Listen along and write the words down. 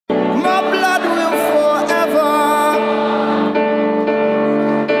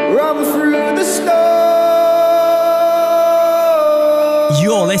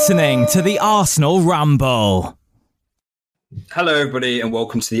listening to the Arsenal Ramble. Hello, everybody, and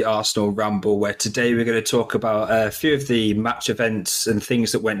welcome to the Arsenal Ramble, where today we're going to talk about a few of the match events and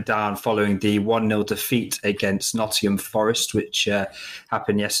things that went down following the 1-0 defeat against Nottingham Forest, which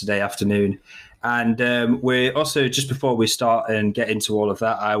happened yesterday afternoon. And we're also, just before we start and get into all of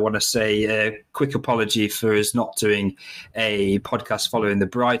that, I want to say a quick apology for us not doing a podcast following the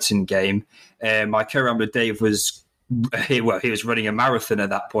Brighton game. My co-rambler Dave was he was running a marathon at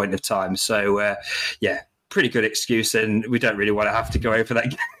that point of time. So, pretty good excuse, and we don't really want to have to go over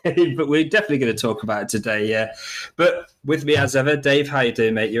that game, but we're definitely going to talk about it today. Yeah, but with me as ever, Dave. How you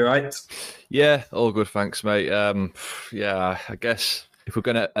doing, mate? You all right? Yeah, all good, thanks, mate. I guess if we're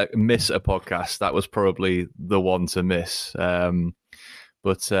going to miss a podcast, that was probably the one to miss. For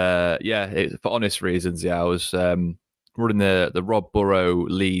honest reasons, I was running the Rob Burrow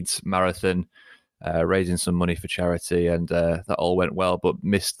Leeds Marathon, raising some money for charity, and that all went well, but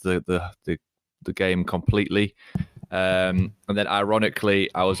missed the game completely. And then ironically,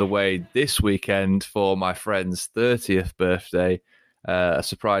 I was away this weekend for my friend's 30th birthday, a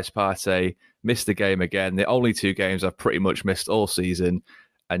surprise party, missed the game again. The only two games I've pretty much missed all season,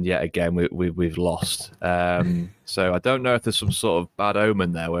 and yet again we've lost. So I don't know if there's some sort of bad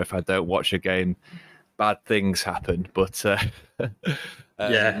omen there, where if I don't watch a game, bad things happen. But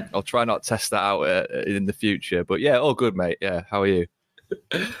I'll try not to test that out in the future. But yeah, all good, mate. Yeah, how are you?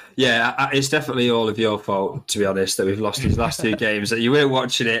 Yeah, it's definitely all of your fault, to be honest, that we've lost these last two games. That you weren't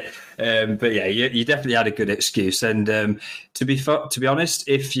watching it, but yeah, you definitely had a good excuse. And to be honest,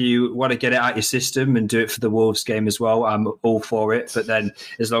 if you want to get it out your system and do it for the Wolves game as well, I'm all for it. But then,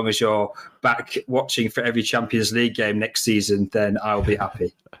 as long as you're back watching for every Champions League game next season, then I'll be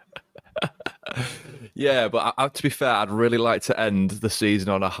happy. Yeah, but to be fair, I'd really like to end the season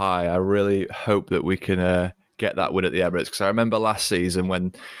on a high. I really hope that we can get that win at the Emirates, because I remember last season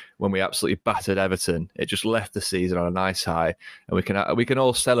when we absolutely battered Everton, it just left the season on a nice high, and we can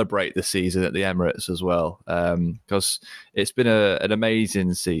all celebrate the season at the Emirates as well, because it's been an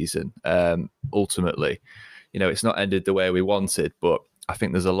amazing season. Ultimately, it's not ended the way we wanted, but I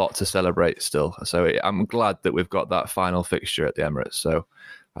think there's a lot to celebrate still. So I'm glad that we've got that final fixture at the Emirates. So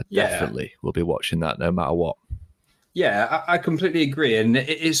I definitely will be watching that no matter what. Yeah, I completely agree. And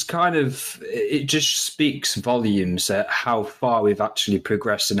it just speaks volumes at how far we've actually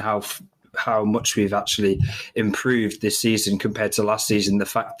progressed and how much we've actually improved this season compared to last season. The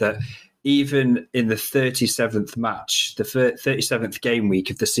fact that even in the 37th match, the 37th game week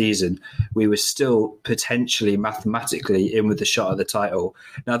of the season, we were still potentially mathematically in with the shot at the title.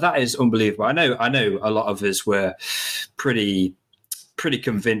 Now, that is unbelievable. I know a lot of us were pretty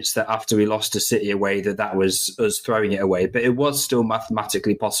convinced that after we lost to City away that was us throwing it away, but it was still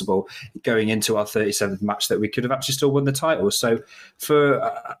mathematically possible going into our 37th match that we could have actually still won the title. So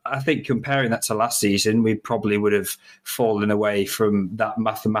I think comparing that to last season, we probably would have fallen away from that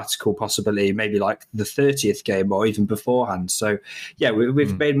mathematical possibility, maybe like the 30th game or even beforehand. So yeah,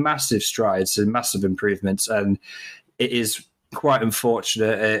 we've made massive strides and massive improvements, and it is quite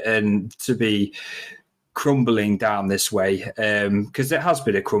unfortunate and to be crumbling down this way, because it has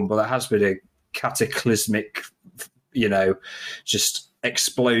been a crumble. It has been a cataclysmic, just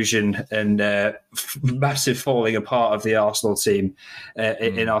explosion and massive falling apart of the Arsenal team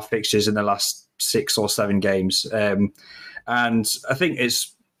in our fixtures in the last 6 or 7 games. And I think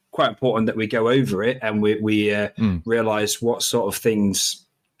it's quite important that we go over it and we realise what sort of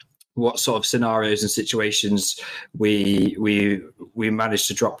scenarios and situations we managed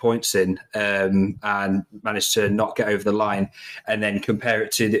to drop points in and managed to not get over the line, and then compare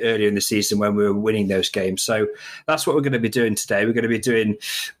it to the earlier in the season when we were winning those games. So that's what we're going to be doing today. We're going to be doing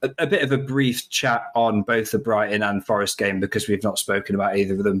a bit of a brief chat on both the Brighton and Forest game, because we've not spoken about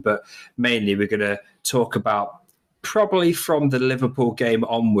either of them, but mainly we're going to talk about probably from the Liverpool game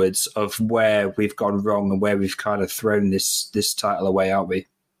onwards of where we've gone wrong and where we've kind of thrown this title away, aren't we?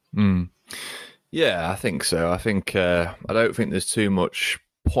 Yeah, I think so. I think I don't think there's too much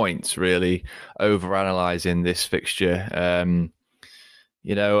point really over-analysing this fixture. I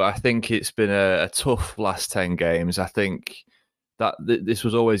think it's been a tough last 10 games. I think that this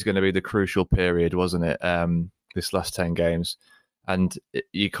was always going to be the crucial period, wasn't it? This last 10 games. And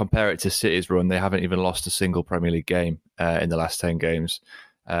you compare it to City's run, they haven't even lost a single Premier League game in the last 10 games.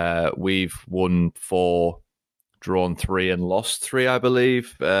 We've won 4, drawn 3 and lost 3, I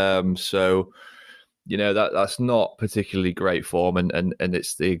believe. So, that's not particularly great form, and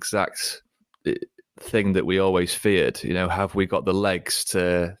it's the exact thing that we always feared. Have we got the legs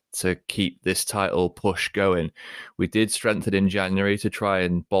to keep this title push going? We did strengthen in January to try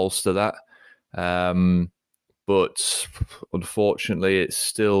and bolster that. but unfortunately, it's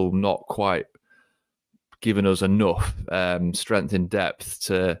still not quite given us enough strength in depth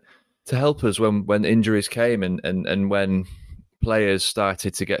to help us when injuries came and when players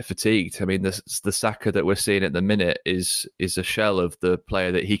started to get fatigued. I mean, the Saka that we're seeing at the minute is a shell of the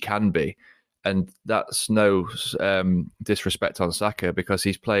player that he can be, and that's no disrespect on Saka because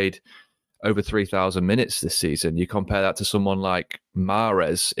he's played over 3,000 minutes this season. You compare that to someone like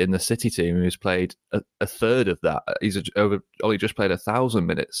Mahrez in the City team who's played a third of that. He's only just played 1,000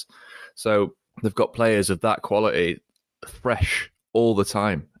 minutes. So they've got players of that quality fresh all the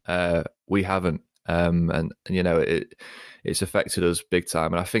time. We haven't. And you know, it's affected us big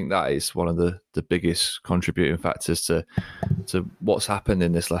time. And I think that is one of the biggest contributing factors to what's happened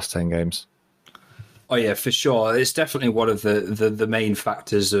in this last 10 games. Oh yeah, for sure. It's definitely one of the main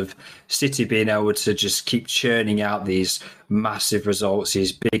factors of City being able to just keep churning out these massive results,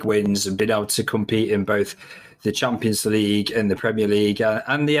 these big wins, and being able to compete in both the Champions League and the Premier League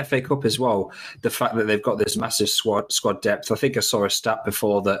and the FA Cup as well. The fact that they've got this massive squad depth. I think I saw a stat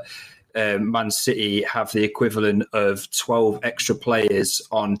before that Man City have the equivalent of 12 extra players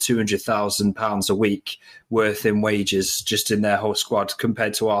on £200,000 a week worth in wages just in their whole squad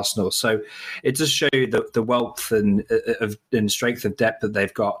compared to Arsenal. So it does show you the wealth and strength of depth that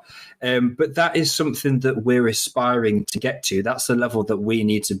they've got. But that is something that we're aspiring to get to. That's the level that we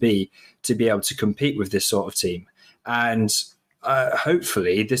need to be able to compete with this sort of team. And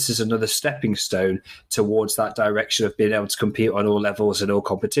hopefully this is another stepping stone towards that direction of being able to compete on all levels and all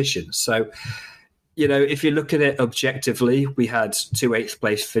competitions. So, you know, if you look at it objectively, we had 2 8th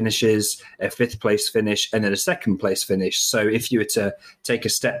place finishes, a 5th place finish, and then a 2nd place finish. So if you were to take a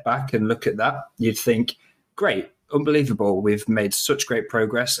step back and look at that, you'd think, great, unbelievable. We've made such great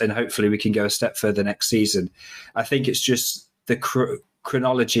progress and hopefully we can go a step further next season. I think it's just the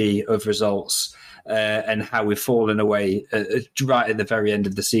chronology of results and how we've fallen away right at the very end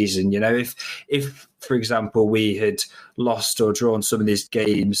of the season. You know, if for example, we had lost or drawn some of these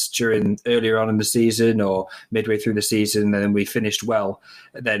games during earlier on in the season or midway through the season, and then we finished well,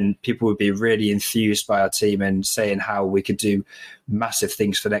 then people would be really enthused by our team and saying how we could do massive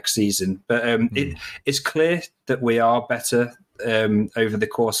things for next season. But it's clear that we are better over the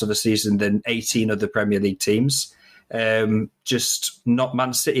course of a season than 18 other Premier League teams. Just not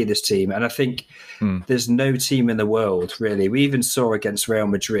Man City, this team. And I think there's no team in the world, really. We even saw against Real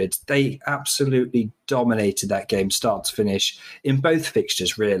Madrid, they absolutely dominated that game start to finish in both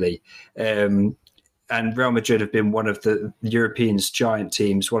fixtures, really. And Real Madrid have been one of the Europeans' giant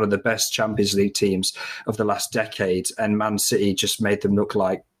teams, one of the best Champions League teams of the last decade. And Man City just made them look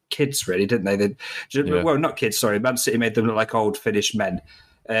like kids, really, didn't they? Well, not kids, sorry. Man City made them look like old Finnish men.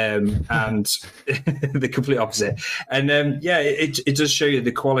 And the complete opposite. And it does show you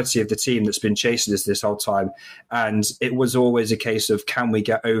the quality of the team that's been chasing us this whole time. And it was always a case of, can we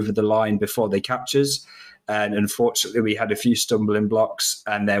get over the line before they catch us? And unfortunately, we had a few stumbling blocks,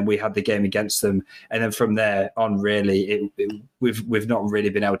 and then we had the game against them. And then from there on, really, we've not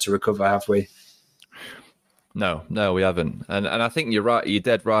really been able to recover, have we? No, we haven't. And I think you're right. You're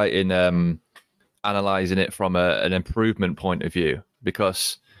dead right in analysing it from an improvement point of view.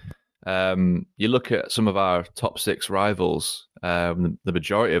 Because you look at some of our top 6 rivals, the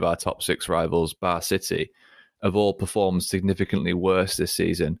majority of our top 6 rivals, bar City, have all performed significantly worse this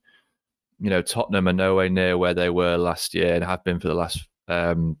season. You know, Tottenham are nowhere near where they were last year and have been for the last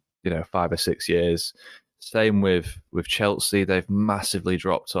 5 or 6 years. Same with Chelsea, they've massively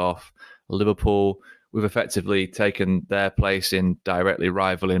dropped off. Liverpool, we've effectively taken their place in directly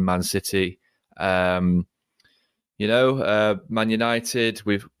rivaling Man City. Man United,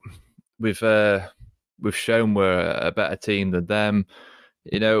 we've shown we're a better team than them.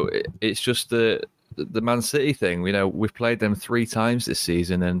 You know, it's just the Man City thing. You know, we've played them 3 times this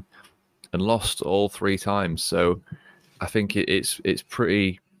season and lost all 3 times. So I think it's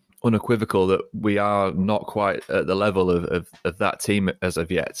pretty unequivocal that we are not quite at the level of that team as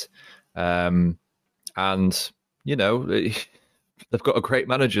of yet. And you know, they've got a great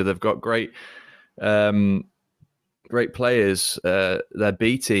manager. They've got great players. Their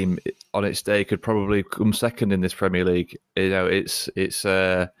B team on its day could probably come second in this Premier League. You know, it's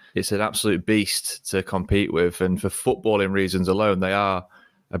an absolute beast to compete with, and for footballing reasons alone, they are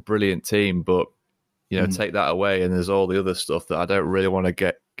a brilliant team. But you know, take that away, and there's all the other stuff that I don't really want to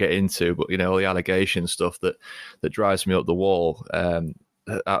get into. But you know, all the allegation stuff that drives me up the wall.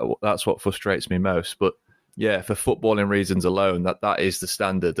 That's what frustrates me most. But yeah, for footballing reasons alone, that is the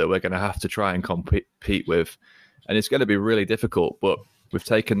standard that we're going to have to try and compete with. And it's going to be really difficult, but we've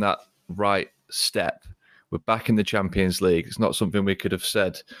taken that right step. We're back in the Champions League. It's not something we could have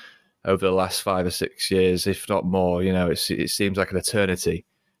said over the last 5 or 6 years, if not more. It seems like an eternity.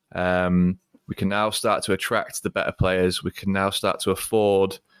 We can now start to attract the better players. We can now start to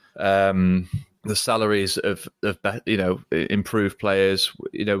afford the salaries of improved players.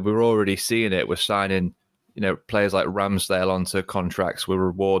 We're already seeing it. We're signing players like Ramsdale onto contracts. We're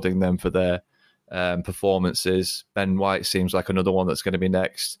rewarding them for their performances. Ben White seems like another one that's going to be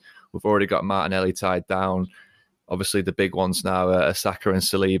next. We've already got Martinelli tied down. Obviously, the big ones now are Saka and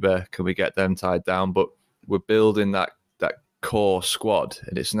Saliba. Can we get them tied down? But we're building that core squad,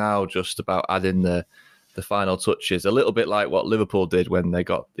 and it's now just about adding the final touches. A little bit like what Liverpool did when they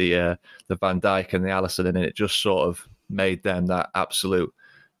got the Van Dijk and the Alisson in, and it just sort of made them that absolute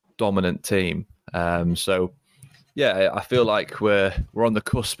dominant team. So, yeah, I feel like we're on the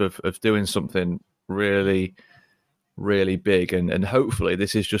cusp of doing something really, really big, and hopefully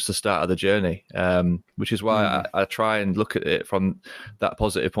this is just the start of the journey, which is why I try and look at it from that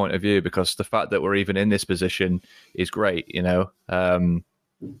positive point of view, because the fact that we're even in this position is great. That's how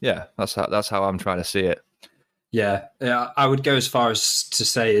I'm trying to see it. Yeah, I would go as far as to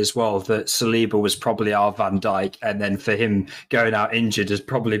say as well that Saliba was probably our Van Dijk, and then for him going out injured has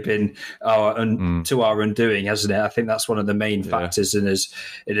probably been to our undoing, hasn't it? I think that's one of the main factors, and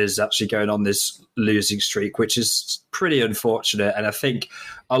it is actually going on this losing streak, which is pretty unfortunate. And I think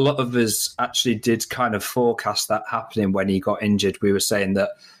a lot of us actually did kind of forecast that happening when he got injured. We were saying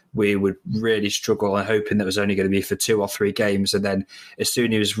that we would really struggle and hoping that it was only going to be for 2 or 3 games. And then as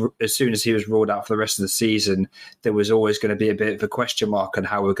soon as he was ruled out for the rest of the season, there was always going to be a bit of a question mark on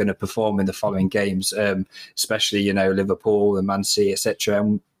how we're going to perform in the following games, especially, Liverpool and Man City, etc.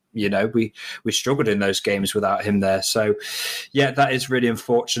 And, we struggled in those games without him there. So, yeah, that is really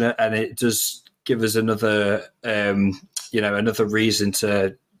unfortunate. And it does give us another reason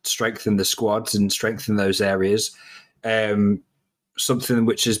to strengthen the squads and strengthen those areas. Something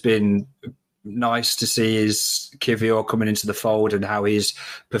which has been nice to see is Kivior coming into the fold and how he's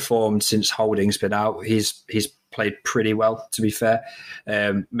performed since Holding's been out. He's played pretty well, to be fair.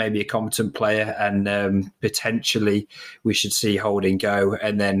 Maybe a competent player, and potentially we should see Holding go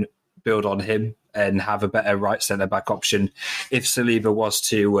and then build on him and have a better right centre back option if Saliba was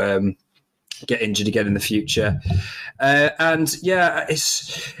to get injured again in the future. And yeah,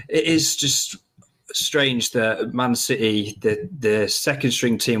 it is just strange that Man City, the second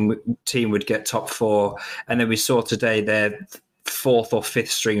string team would get top 4, and then we saw today their 4th or 5th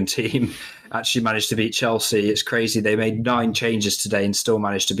string team actually managed to beat Chelsea. It's crazy. They made 9 changes today and still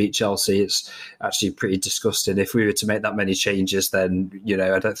managed to beat Chelsea. It's actually pretty disgusting. If we were to make that many changes, then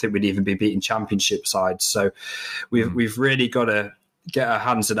I don't think we'd even be beating Championship sides. So we've really got to get our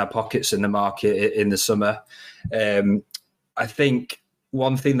hands in our pockets in the market in the summer. I think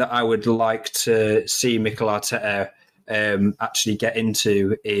one thing that I would like to see Mikel Arteta actually get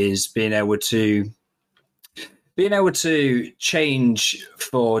into is being able to change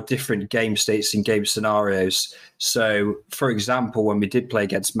for different game states and game scenarios. So, for example, when we did play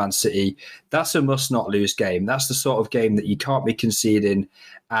against Man City, that's a must-not-lose game. That's the sort of game that you can't be conceding.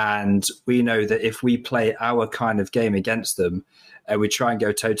 And we know that if we play our kind of game against them, we try and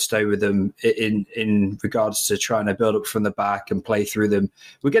go toe-to-toe with them in regards to trying to build up from the back and play through them,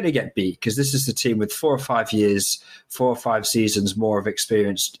 we're going to get beat, because this is the team with 4 or 5 years, 4 or 5 seasons more of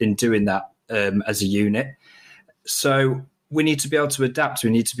experience in doing that as a unit. So we need to be able to adapt. We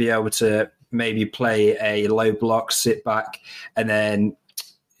need to be able to maybe play a low block, sit back, and then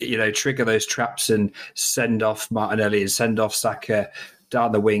trigger those traps and send off Martinelli and send off Saka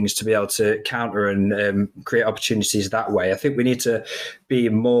down the wings to be able to counter and create opportunities that way. I think we need to be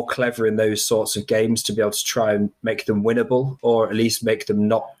more clever in those sorts of games to be able to try and make them winnable, or at least make them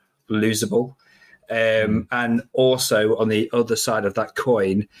not losable. And also on the other side of that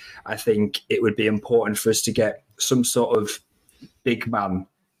coin, I think it would be important for us to get some sort of big man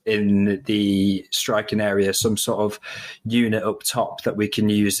in the striking area, some sort of unit up top that we can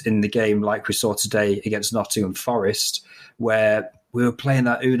use in the game, like we saw today against Nottingham Forest, where we were playing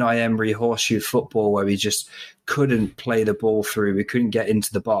that Unai Emery horseshoe football where we just couldn't play the ball through. We couldn't get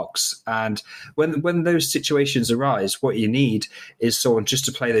into the box. And when those situations arise, what you need is someone just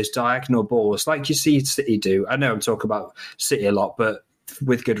to play those diagonal balls like you see City do. I know I'm talking about City a lot, but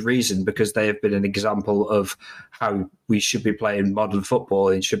with good reason, because they have been an example of how we should be playing modern football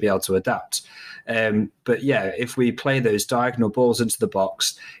and should be able to adapt. But yeah, if we play those diagonal balls into the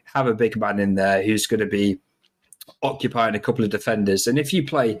box, have a big man in there who's going to be occupying a couple of defenders, and if you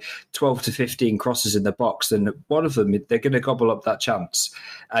play 12 to 15 crosses in the box, then one of them, they're going to gobble up that chance,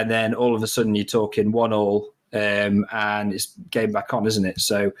 and then all of a sudden you're talking 1-1, and it's game back on, isn't it?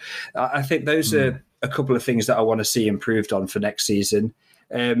 So I think those are a couple of things that I want to see improved on for next season.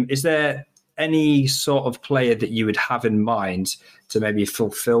 Is there any sort of player that you would have in mind to maybe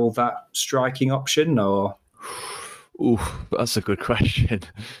fulfill that striking option? Or Ooh, that's a good question.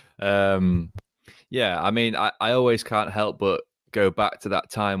 Yeah, I mean, I always can't help but go back to that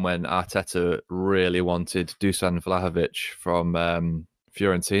time when Arteta really wanted Dusan Vlahovic from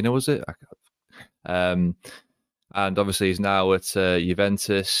Fiorentina, was it? And obviously he's now at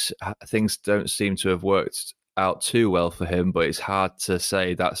Juventus. Things don't seem to have worked out too well for him, but it's hard to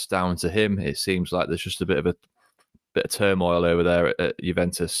say that's down to him. It seems like there's just a bit of turmoil over there at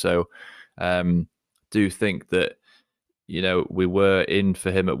Juventus. So do think that, we were in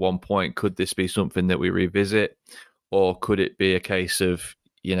for him at one point. Could this be something that we revisit? Or could it be a case of,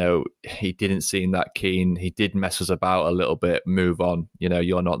 he didn't seem that keen. He did mess us about a little bit. Move on.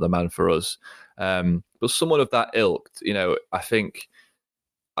 You're not the man for us. But someone of that ilk, I think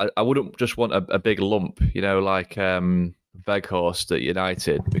I wouldn't just want a big lump, like Weghorst at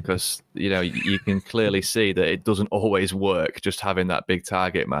United, because, you can clearly see that it doesn't always work just having that big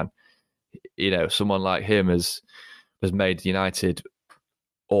target man. Someone like him has made United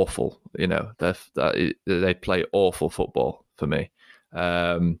awful. They play awful football for me,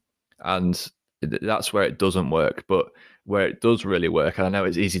 and that's where it doesn't work. But where it does really work, and I know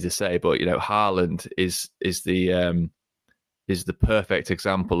it's easy to say, but Haaland is the perfect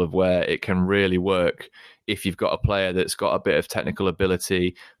example of where it can really work if you've got a player that's got a bit of technical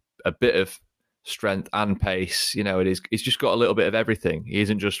ability, a bit of strength and pace. He's just got a little bit of everything. He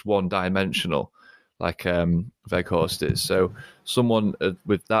isn't just one dimensional like Weghorst is. So someone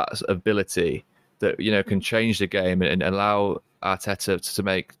with that ability that can change the game and allow Arteta to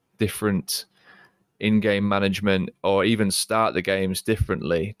make different in-game management, or even start the games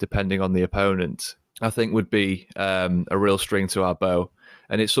differently depending on the opponent, I think would be a real string to our bow.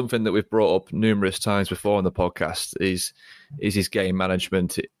 And it's something that we've brought up numerous times before on the podcast is his game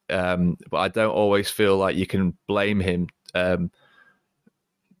management. But I don't always feel like you can blame him,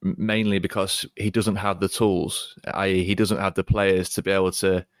 mainly because he doesn't have the tools, i.e. he doesn't have the players to be able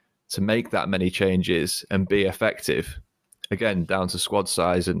to make that many changes and be effective. Again, down to squad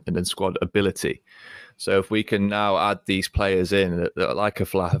size and then squad ability. So if we can now add these players in, like a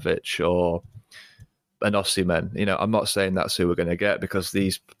Vlahovic or an Osimhen, I'm not saying that's who we're going to get, because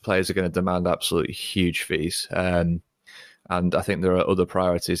these players are going to demand absolutely huge fees. And I think there are other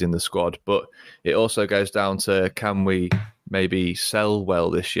priorities in the squad. But it also goes down to, can we maybe sell well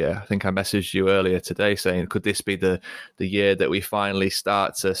this year? I think I messaged you earlier today saying, could this be the year that we finally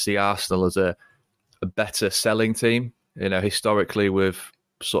start to see Arsenal as a better selling team? Historically, we've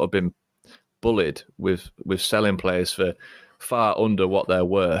sort of been bullied with selling players for far under what they're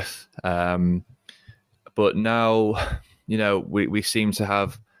worth. But now, we seem to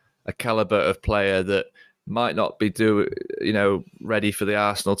have a caliber of player that might not be ready for the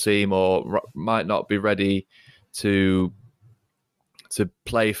Arsenal team, or might not be ready to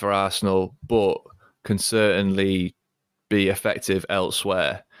play for Arsenal, but can certainly be effective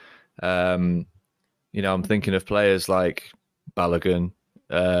elsewhere. I'm thinking of players like Balogun,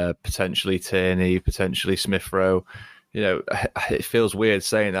 potentially Tierney, potentially Smith Rowe. It feels weird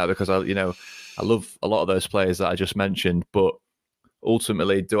saying that, because I love a lot of those players that I just mentioned, but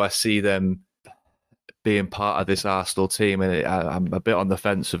ultimately, do I see them being part of this Arsenal team? And I'm a bit on the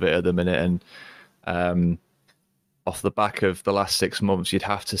fence of it at the minute. And off the back of the last 6 months, you'd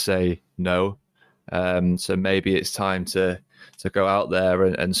have to say no. So maybe it's time to go out there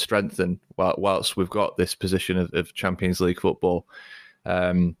and strengthen whilst we've got this position of Champions League football.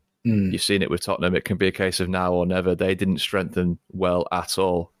 You've seen it with Tottenham. It can be a case of now or never. They didn't strengthen well at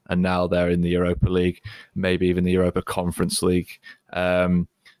all, and now they're in the Europa League, maybe even the Europa Conference League.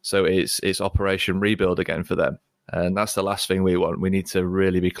 So it's Operation Rebuild again for them, and that's the last thing we want. We need to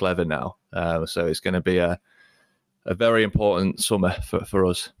really be clever now. So it's going to be a very important summer for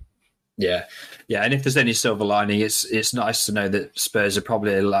us. Yeah. And if there's any silver lining, it's nice to know that Spurs are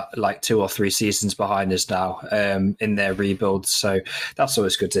probably like 2 or 3 seasons behind us now in their rebuild. So that's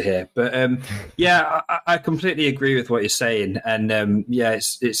always good to hear. But I completely agree with what you're saying. And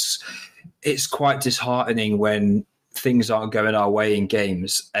it's quite disheartening when things aren't going our way in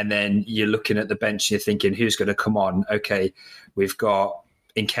games, and then you're looking at the bench and you're thinking, who's going to come on? Okay, we've got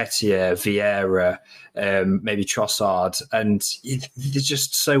Nketiah, Vieira, maybe Trossard, and they're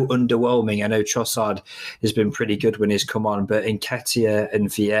just so underwhelming. I know Trossard has been pretty good when he's come on, but Nketiah and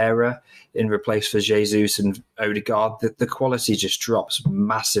Vieira in replace for Jesus and Odegaard, the quality just drops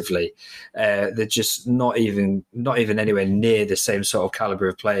massively. They're just not even anywhere near the same sort of caliber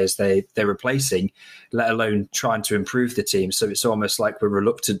of players they're replacing, let alone trying to improve the team. So it's almost like we're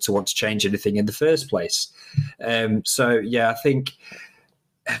reluctant to want to change anything in the first place. I think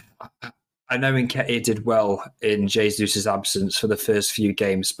I know Nketiah did well in Jesus' absence for the first few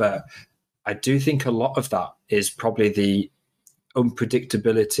games, but I do think a lot of that is probably the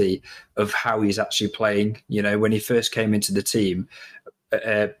unpredictability of how he's actually playing. You know, when he first came into the team,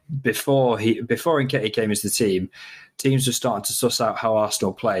 before Nketiah came into the team, teams were starting to suss out how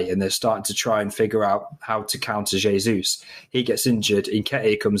Arsenal play, and they're starting to try and figure out how to counter Jesus. He gets injured,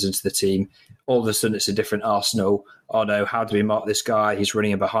 Nketiah comes into the team. All of a sudden, it's a different Arsenal. Oh no, how do we mark this guy? He's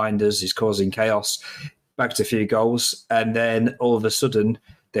running behind us. He's causing chaos. Backed a few goals, and then all of a sudden,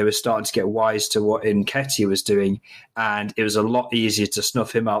 they were starting to get wise to what Nketiah was doing, and it was a lot easier to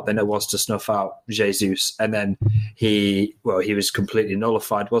snuff him out than it was to snuff out Jesus. And then he was completely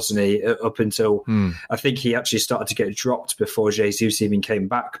nullified, wasn't he? Up until I think he actually started to get dropped before Jesus even came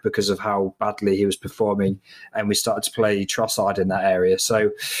back because of how badly he was performing, and we started to play Trossard in that area.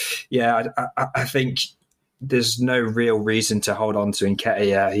 So, yeah, I think there's no real reason to hold on to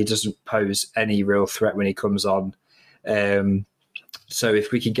Nketiah. He doesn't pose any real threat when he comes on. So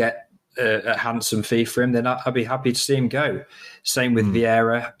if we could get a handsome fee for him, then I'd be happy to see him go. Same with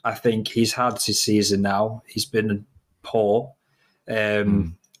Vieira. I think he's had his season now. He's been poor.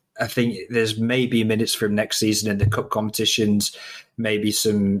 I think there's maybe minutes for him next season in the cup competitions, maybe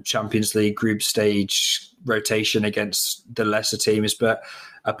some Champions League group stage rotation against the lesser teams. But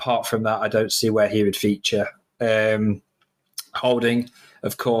apart from that, I don't see where he would feature. Holding,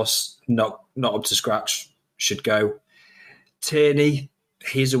 of course, not up to scratch, should go. Tierney,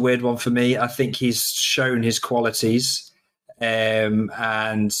 he's a weird one for me. I think he's shown his qualities and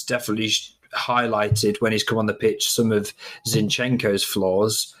definitely highlighted when he's come on the pitch some of Zinchenko's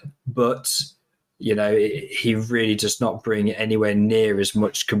flaws, but you know, he really does not bring anywhere near as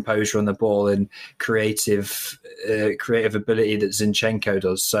much composure on the ball and creative ability that Zinchenko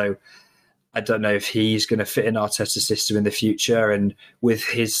does. So I don't know if he's going to fit in Arteta's system in the future. And with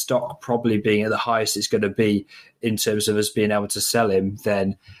his stock probably being at the highest it's going to be in terms of us being able to sell him,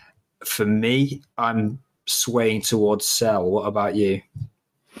 then for me, I'm swaying towards sell. What about you?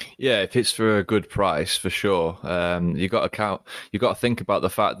 Yeah, if it's for a good price, for sure. You got to think about the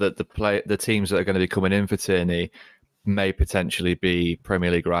fact that the teams that are going to be coming in for Tierney may potentially be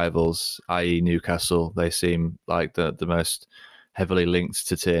Premier League rivals, i.e. Newcastle. They seem like the most heavily linked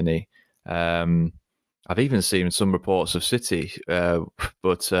to Tierney. I've even seen some reports of City,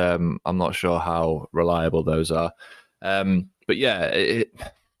 but I'm not sure how reliable those are. But yeah,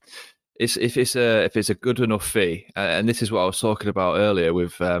 if it's a good enough fee, and this is what I was talking about earlier.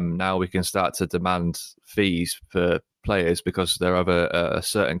 With now we can start to demand fees for players because they're of a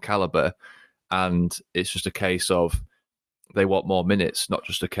certain caliber, and it's just a case of they want more minutes, not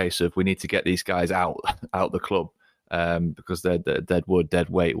just a case of we need to get these guys out the club. Because they're dead wood, dead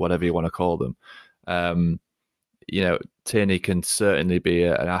weight, whatever you want to call them. You know, Tierney can certainly be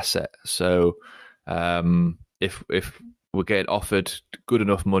an asset. So if we're getting offered good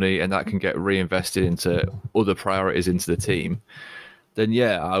enough money and that can get reinvested into other priorities into the team, then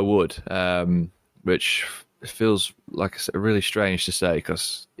yeah, I would. Which feels like really strange to say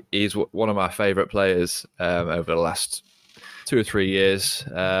because he's one of my favourite players over the last 2 or 3 years.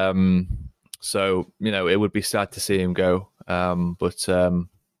 So, you know, it would be sad to see him go. But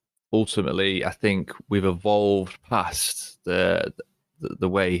ultimately, I think we've evolved past the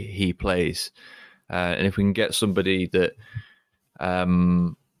way he plays. And if we can get somebody that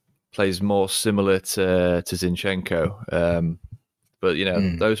plays more similar to Zinchenko, but, you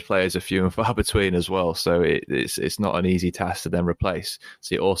know, those players are few and far between as well. So it's not an easy task to then replace.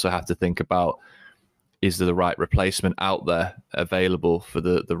 So you also have to think about, is there the right replacement out there available for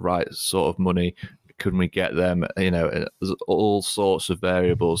the right sort of money? Can we get them? You know, there's all sorts of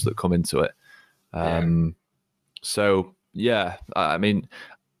variables that come into it. So yeah, I mean,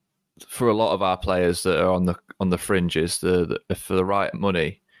 for a lot of our players that are on the fringes, for the right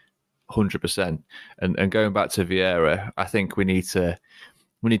money, 100%. And going back to Vieira, I think we need to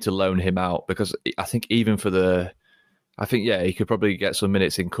loan him out because I think even for he could probably get some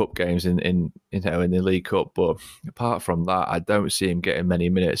minutes in cup games in the League Cup, but apart from that, I don't see him getting many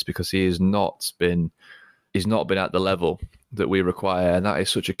minutes because he's not been at the level that we require, and that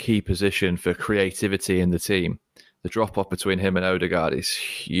is such a key position for creativity in the team. The drop off between him and Odegaard is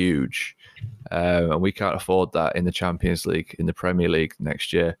huge, and we can't afford that in the Champions League, in the Premier League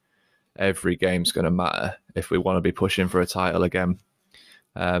next year. Every game's going to matter if we want to be pushing for a title again.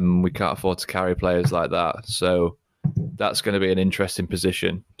 We can't afford to carry players like that, so that's going to be an interesting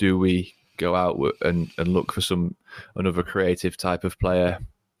position. Do we go out and look for another creative type of player?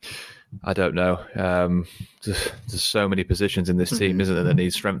 I don't know. There's so many positions in this team, isn't there, that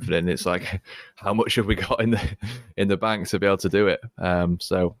need strengthening. It's like, how much have we got in the bank to be able to do it?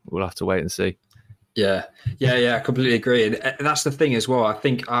 So we'll have to wait and see. Yeah, I completely agree. And that's the thing as well. I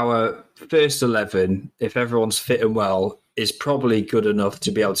think our first 11, if everyone's fit and well, is probably good enough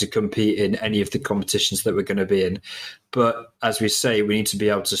to be able to compete in any of the competitions that we're going to be in. But as we say, we need to be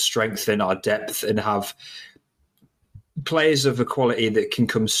able to strengthen our depth and have players of a quality that can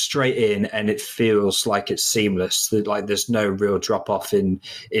come straight in and it feels like it's seamless. Like there's no real drop off in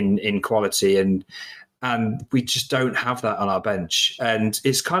quality, and we just don't have that on our bench. And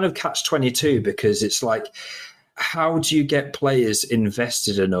it's kind of catch-22 because it's like, how do you get players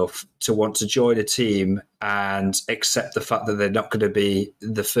invested enough to want to join a team and accept the fact that they're not going to be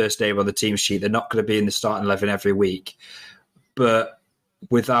the first name on the team sheet, they're not going to be in the starting 11 every week, but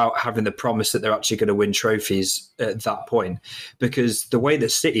without having the promise that they're actually going to win trophies at that point? Because the way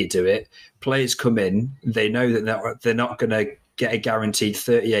that City do it, players come in, they know that they're not going to get a guaranteed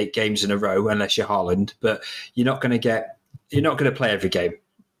 38 games in a row unless you're Haaland, but you're not going to play every game.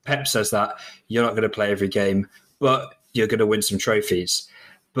 Pep says that you're not going to play every game, but you're going to win some trophies.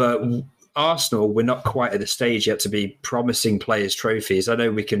 But Arsenal, we're not quite at the stage yet to be promising players trophies. I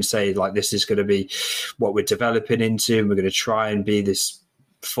know we can say like this is going to be what we're developing into, and we're going to try and be this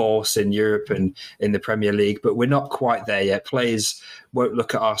force in Europe and in the Premier League, but we're not quite there yet. Players won't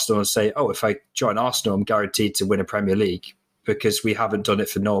look at Arsenal and say, oh, if I join Arsenal, I'm guaranteed to win a Premier League, because we haven't done it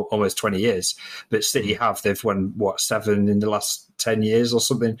for almost 20 years. But City have. They've won, 7 in the last 10 years or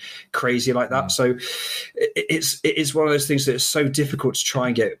something crazy like that. So it is one of those things that is so difficult to try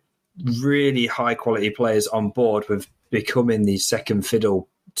and get really high quality players on board with becoming the second fiddle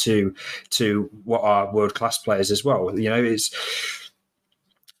to what are world-class players as well. You know, it's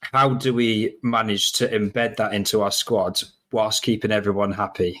how do we manage to embed that into our squad whilst keeping everyone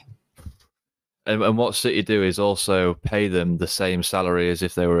happy? And what City do is also pay them the same salary as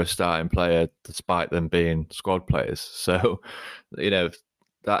if they were a starting player, despite them being squad players. So, you know,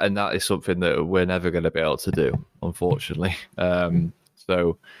 that is something that we're never going to be able to do, unfortunately.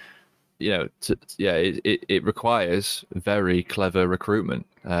 So, you know, it requires very clever recruitment,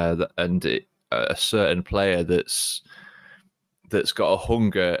 and a certain player that's got a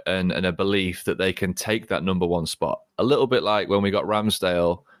hunger and a belief that they can take that number one spot. A little bit like when we got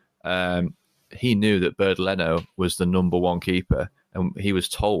Ramsdale. He knew that Bird Leno was the number one keeper, and he was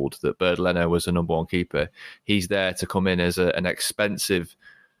told that Bird Leno was the number one keeper. He's there to come in as an expensive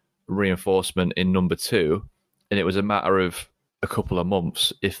reinforcement in number two, and it was a matter of a couple of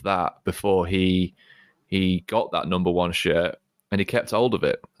months, if that, before he got that number one shirt, and he kept hold of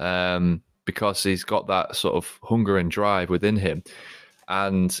it because he's got that sort of hunger and drive within him.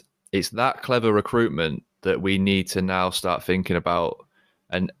 And it's that clever recruitment that we need to now start thinking about,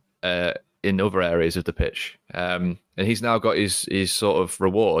 and in other areas of the pitch. And he's now got his sort of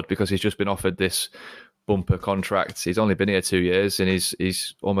reward, because he's just been offered this bumper contract. He's only been here 2 years, and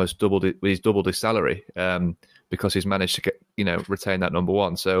he's almost doubled it. He's doubled his salary because he's managed to get, retain that number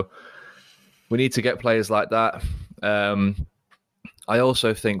one. So we need to get players like that. I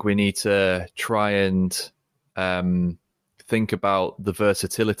also think we need to try and think about the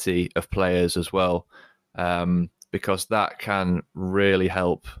versatility of players as well, because that can really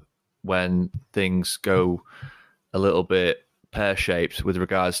help when things go a little bit pear-shaped with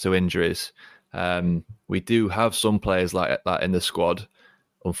regards to injuries. We do have some players like that in the squad.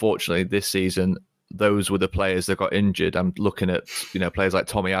 Unfortunately, this season, those were the players that got injured. I'm looking at players like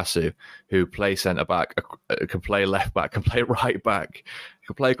Tomiyasu, who play centre-back, can play left-back, can play right-back,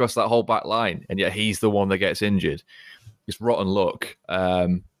 can play across that whole back line, and yet he's the one that gets injured. It's rotten luck,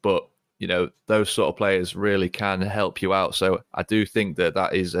 but those sort of players really can help you out. So I do think that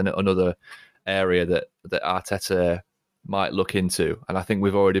is another area that Arteta might look into. And I think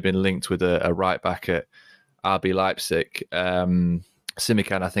we've already been linked with a right back at RB Leipzig.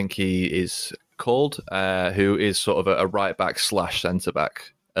 Simikan, I think he is called, who is sort of a right back / centre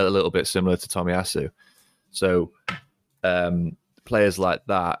back, a little bit similar to Tomiyasu. So players like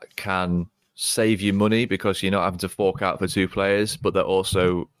that can save you money because you're not having to fork out for two players, but they're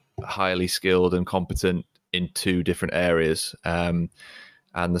also highly skilled and competent in two different areas, and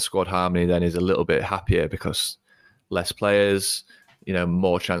the squad harmony then is a little bit happier because less players,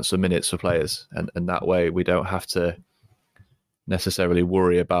 more chance of minutes for players, and that way we don't have to necessarily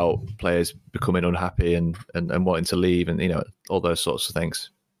worry about players becoming unhappy and wanting to leave, and all those sorts of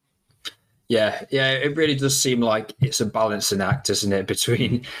things. Yeah, it really does seem like it's a balancing act, isn't it,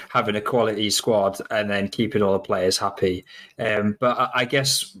 between having a quality squad and then keeping all the players happy. But I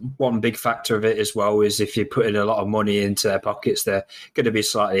guess one big factor of it as well is if you're putting a lot of money into their pockets, they're going to be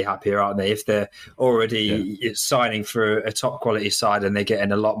slightly happier, aren't they? If they're already signing for a top quality side and they're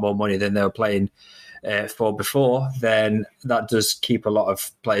getting a lot more money than they were playing for before, then that does keep a lot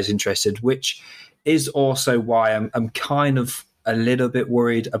of players interested, which is also why I'm kind of a little bit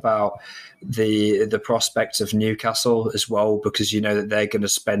worried about the prospects of Newcastle as well, because you know that they're going to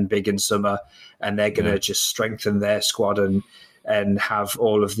spend big in summer and they're going to just strengthen their squad and have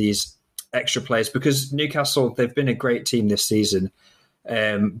all of these extra players, because Newcastle, they've been a great team this season,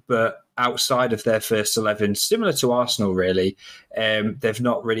 but outside of their first 11, similar to Arsenal really, they've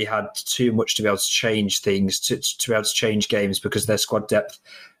not really had too much to be able to change things, to be able to change games, because their squad depth,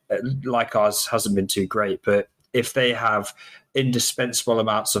 like ours, hasn't been too great. But if they have indispensable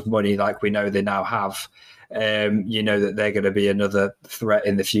amounts of money like we know they now have, you know that they're going to be another threat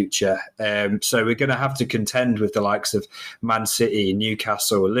in the future. So we're going to have to contend with the likes of Man City,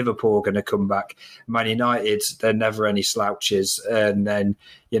 Newcastle, Liverpool are going to come back. Man United, they're never any slouches. And then,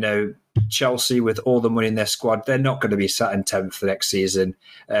 you know, Chelsea, with all the money in their squad, they're not going to be sat in 10th the next season.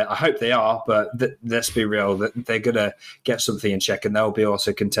 I hope they are, but let's be real, that they're going to get something in check and they'll be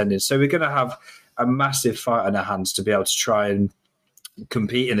also contending. So we're going to have a massive fight on our hands to be able to try and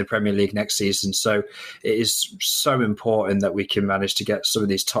compete in the Premier League next season. So it is so important that we can manage to get some of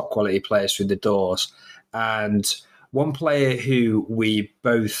these top quality players through the doors. And one player who we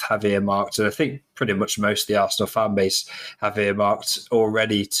both have earmarked, and I think pretty much most of the Arsenal fan base have earmarked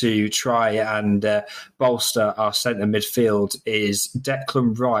already to try and bolster our centre midfield, is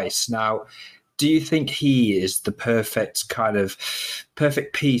Declan Rice. Now, do you think he is the perfect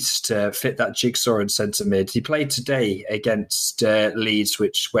piece to fit that jigsaw in centre mid? He played today against Leeds,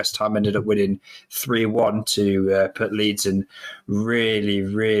 which West Ham ended up winning 3-1 to put Leeds in really,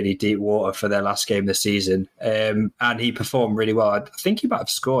 really deep water for their last game of the season. And he performed really well. I think he might have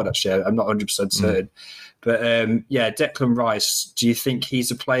scored, actually. I'm not 100% certain. But Declan Rice, do you think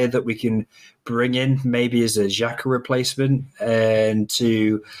he's a player that we can bring in maybe as a Xhaka replacement and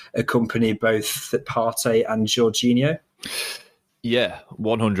to accompany both Partey and Jorginho? Yeah,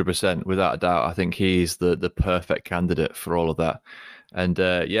 100%, without a doubt. I think he's the perfect candidate for all of that. And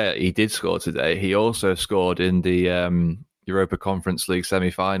he did score today. He also scored in the Europa Conference League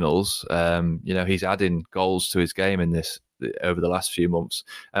semi-finals. He's adding goals to his game in this over the last few months.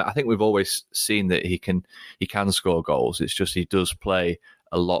 I think we've always seen that he can score goals. It's just he does play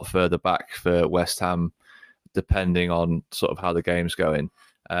a lot further back for West Ham, depending on sort of how the game's going.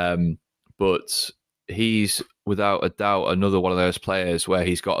 But he's without a doubt another one of those players where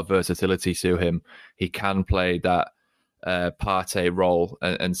he's got a versatility to him. He can play that Partey role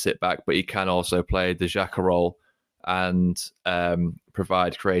and sit back, but he can also play the Xhaka role and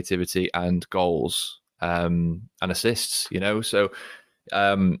provide creativity and goals and assists. So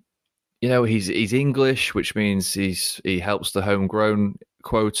he's English, which means he helps the homegrown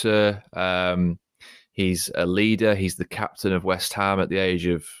quota. He's a leader. He's the captain of West Ham at the age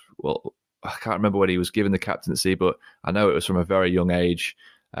of, well, I can't remember when he was given the captaincy, but I know it was from a very young age.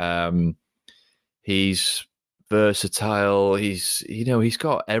 He's versatile. He's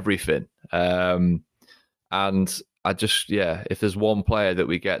got everything. And I just, if there's one player that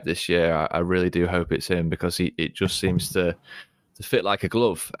we get this year, I really do hope it's him, because it just seems to fit like a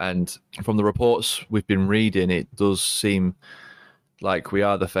glove. And from the reports we've been reading, it does seem like we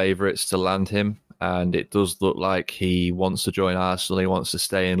are the favourites to land him. And it does look like he wants to join Arsenal. He wants to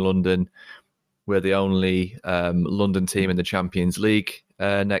stay in London. We're the only London team in the Champions League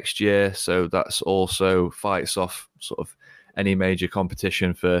next year. So that's also fights off sort of any major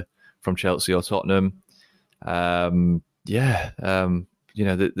competition from Chelsea or Tottenham. This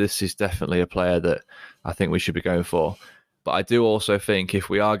is definitely a player that I think we should be going for. But I do also think if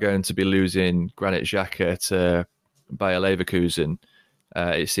we are going to be losing Granit Xhaka to Bayer Leverkusen,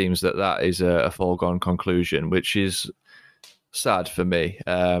 it seems that is a foregone conclusion, which is sad for me.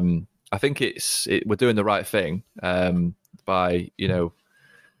 I think we're doing the right thing by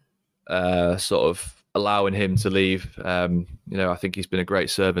sort of allowing him to leave. I think he's been a great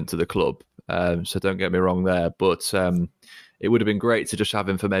servant to the club. So don't get me wrong there, but it would have been great to just have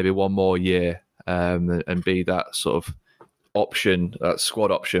him for maybe one more year and be that sort of option, that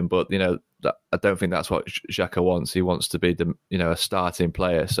squad option. But I don't think that's what Xhaka wants. He wants to be a starting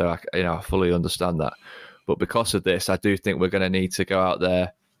player. So I fully understand that. But because of this, I do think we're going to need to go out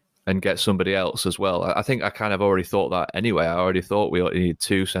there and get somebody else as well. I think I kind of already thought that anyway. I already thought we need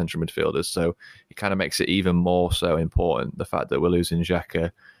two central midfielders. So it kind of makes it even more so important, the fact that we're losing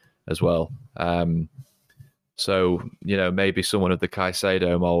Xhaka as well. So, maybe someone of the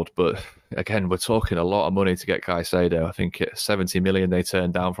Caicedo mould, but again, we're talking a lot of money to get Caicedo. I think 70 million they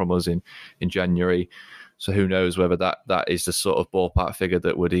turned down from us in January. So who knows whether that is the sort of ballpark figure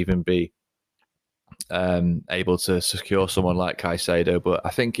that would even be able to secure someone like Caicedo. But I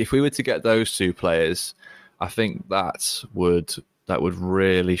think if we were to get those two players, I think that would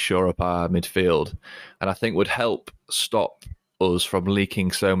really shore up our midfield, and I think would help stop us from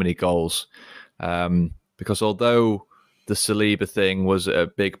leaking so many goals. Because although the Saliba thing was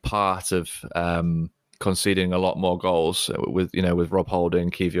a big part of conceding a lot more goals with Rob Holding,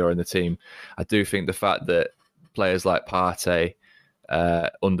 Kivior in the team, I do think the fact that players like Partey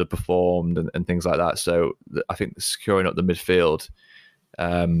underperformed and things like that. So I think securing up the midfield,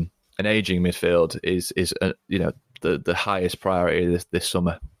 an aging midfield, is the highest priority this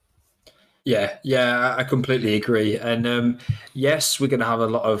summer. Yeah, I completely agree. And yes, we're going to have a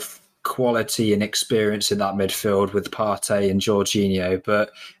lot of quality and experience in that midfield with Partey and Jorginho.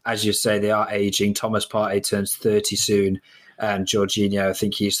 But as you say, they are aging. Thomas Partey turns 30 soon, and Jorginho, I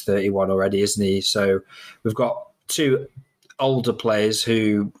think he's 31 already, isn't he? So we've got two older players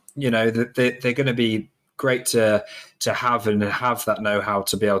who, they're going to be great to have and have that know-how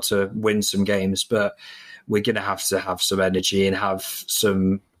to be able to win some games. But we're going to have some energy and have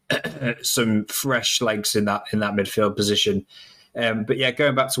some fresh legs in that midfield position. But yeah,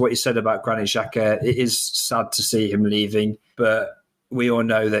 going back to what you said about Granit Xhaka, it is sad to see him leaving, but we all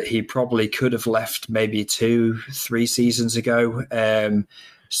know that he probably could have left maybe 2-3 seasons ago.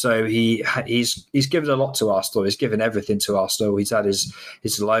 So he's given a lot to Arsenal. He's given everything to Arsenal. He's had his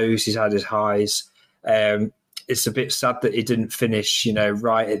lows, he's had his highs. It's a bit sad that he didn't finish,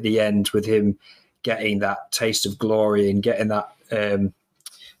 right at the end with him getting that taste of glory and getting that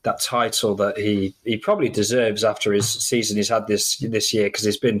title that he probably deserves after his season he's had this year, because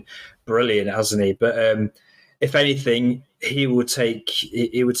he's been brilliant, hasn't he? But if anything, he would take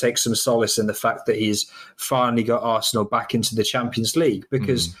some solace in the fact that he's finally got Arsenal back into the Champions League,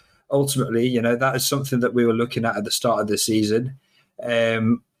 because ultimately, that is something that we were looking at the start of the season.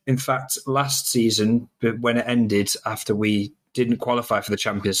 In fact, last season, when it ended after we didn't qualify for the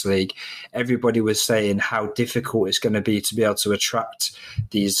Champions League, everybody was saying how difficult it's going to be to attract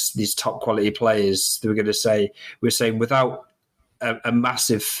these top quality players. They were going to say, we're saying without a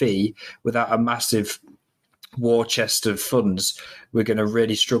massive fee, without a massive war chest of funds, we're going to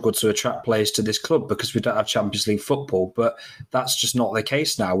really struggle to attract players to this club because we don't have Champions League football. But that's just not the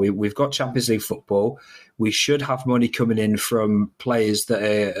case now. We've got Champions League football. We should have money coming in from players that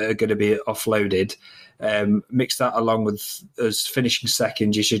are going to be offloaded. Mix that along with us finishing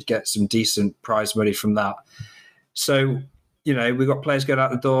second, you should get some decent prize money from that. So, we've got players going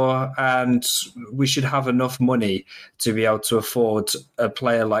out the door, and we should have enough money to be able to afford a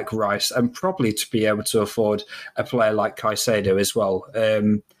player like Rice, and probably to be able to afford a player like Caicedo as well,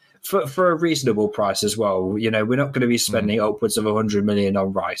 for a reasonable price as well. We're not going to be spending upwards of 100 million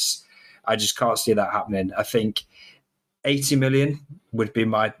on Rice. I just can't see that happening. I think 80 million would be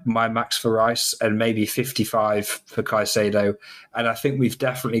my max for Rice, and maybe 55 for Caicedo. And I think we've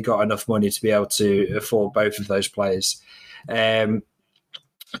definitely got enough money to be able to afford both of those players,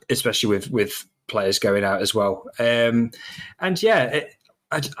 especially with players going out as well. I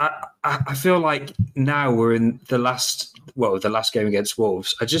feel like now we're in the last game against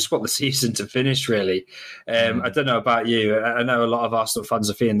Wolves. I just want the season to finish, really. I don't know about you. I know a lot of Arsenal fans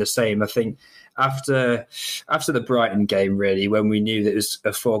are feeling the same. I think after the Brighton game, really, when we knew that it was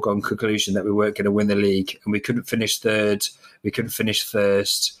a foregone conclusion that we weren't going to win the league, and we couldn't finish third, we couldn't finish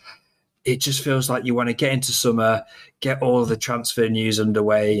first, it just feels like you want to get into summer, get all of the transfer news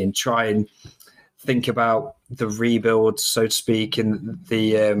underway, and try and think about the rebuild, so to speak, and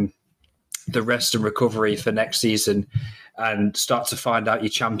the rest and recovery for next season, and start to find out your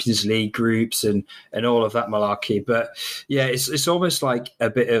Champions League groups and all of that malarkey. But yeah, it's almost like a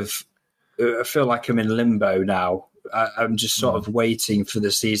bit of, I feel like I'm in limbo now. I'm just sort of waiting for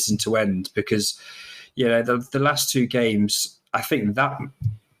the season to end, because the last two games, I think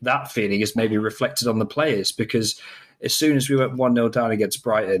that feeling is maybe reflected on the players, because as soon as we went 1-0 down against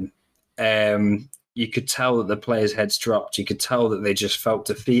Brighton, you could tell that the players' heads dropped. You could tell that they just felt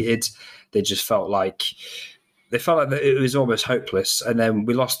defeated. They just felt like it was almost hopeless. And then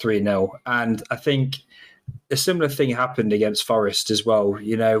we lost 3-0. And I think a similar thing happened against Forest as well.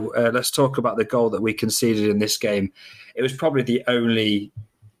 Let's talk about the goal that we conceded in this game. It was probably the only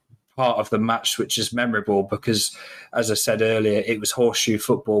part of the match which is memorable, because, as I said earlier, it was horseshoe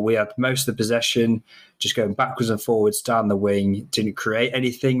football. We had most of the possession, just going backwards and forwards down the wing, didn't create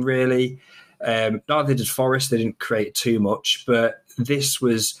anything really. Neither did Forest. They didn't create too much, but this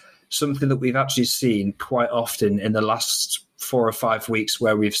was something that we've actually seen quite often in the last 4 or 5 weeks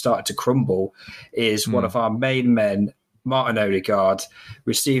where we've started to crumble is one of our main men, Martin Odegaard,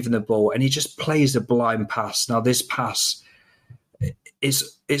 receiving the ball, and he just plays a blind pass. Now, this pass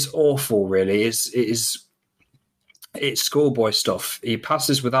is awful, really. It's schoolboy stuff. He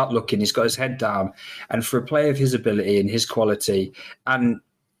passes without looking. He's got his head down. And for a player of his ability and his quality and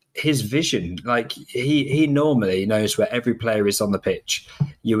his vision, like he normally knows where every player is on the pitch.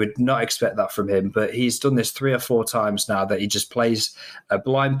 You would not expect that from him, but he's done this 3 or 4 times now that he just plays a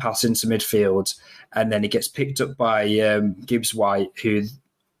blind pass into midfield, and then he gets picked up by Gibbs White, who,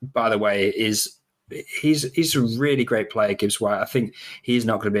 by the way, he's a really great player, Gibbs White. I think he's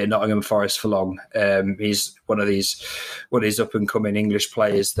not going to be at Nottingham Forest for long. He's one of these up and coming English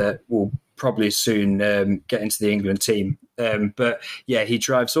players that will probably soon get into the England team. But yeah, he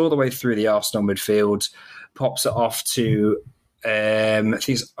drives all the way through the Arsenal midfield, pops it off to I think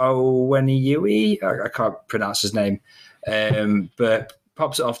it's Oweniyi. I can't pronounce his name, but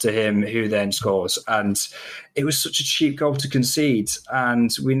pops it off to him, who then scores. And it was such a cheap goal to concede.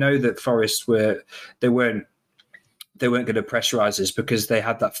 And we know that Forest weren't going to pressurise us because they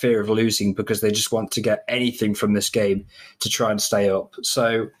had that fear of losing, because they just want to get anything from this game to try and stay up.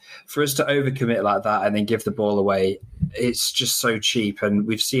 So for us to overcommit like that and then give the ball away, it's just so cheap. And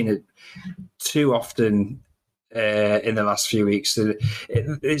we've seen it too often in the last few weeks.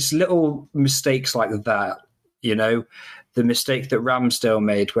 It's little mistakes like that, you know. The mistake that Ramsdale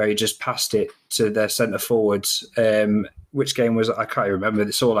made where he just passed it to their centre forwards. Which game was it? I can't remember.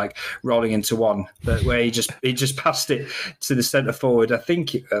 It's all like rolling into one. But where he just passed it to the centre forward. I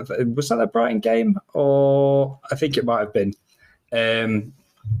think was that a Brighton game, or I think it might have been. And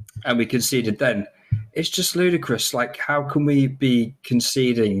we conceded then. It's just ludicrous. Like, how can we be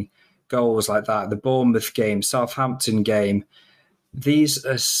conceding goals like that? The Bournemouth game, Southampton game. These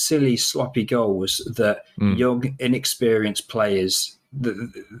are silly, sloppy goals that young, inexperienced players,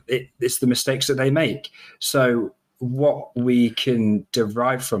 it's the mistakes that they make. So what we can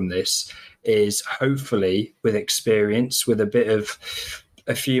derive from this is, hopefully with experience, with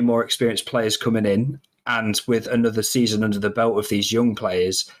a few more experienced players coming in, and with another season under the belt of these young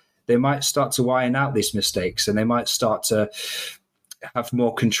players, they might start to iron out these mistakes, and they might start to have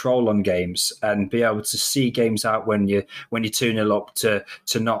more control on games and be able to see games out when you're 2-0 up, to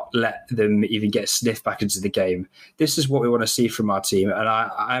not let them even get a sniff back into the game. This is what we want to see from our team, and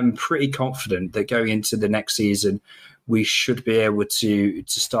I'm pretty confident that going into the next season we should be able to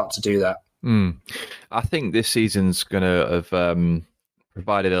start to do that. I think this season's going to have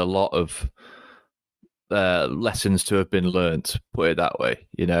provided a lot of lessons to have been learnt, put it that way.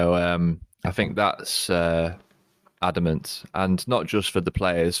 You know, I think that's adamant, and not just for the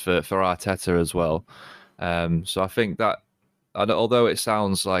players, for Arteta as well. So I think that, although it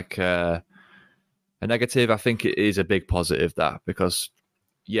sounds like a negative, I think it is a big positive, that, because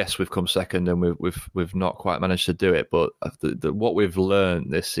yes, we've come second and we've not quite managed to do it, but what we've learned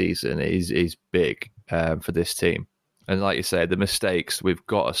this season is big for this team. And like you say, the mistakes, we've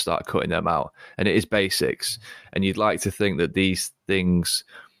got to start cutting them out, and it is basics. And you'd like to think that these things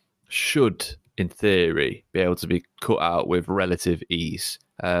should, in theory, be able to be cut out with relative ease.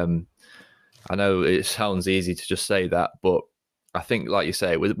 I know it sounds easy to just say that, but I think, like you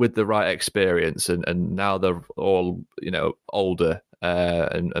say, with the right experience, and now they're all, you know, older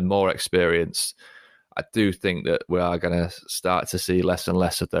and more experienced, I do think that we are going to start to see less and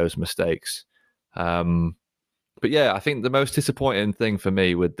less of those mistakes. But yeah, I think the most disappointing thing for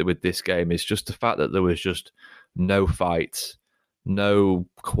me with this game is just the fact that there was just no fight, no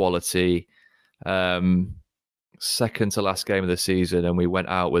quality. Second to last game of the season, and we went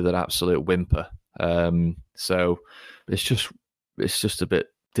out with an absolute whimper. So it's just a bit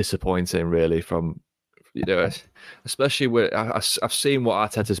disappointing, really. From, you know, especially with, I've seen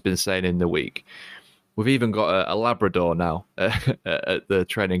what Arteta's been saying in the week. We've even got a Labrador now at the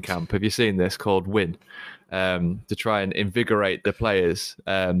training camp. Have you seen this? Called Win, to try and invigorate the players.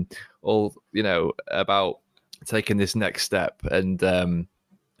 All, you know, about taking this next step and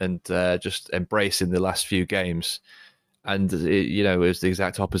just embracing the last few games. And it was the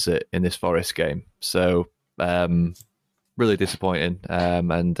exact opposite in this Forest game. So really disappointing.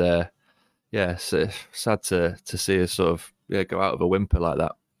 So sad to see us sort of go out of a whimper like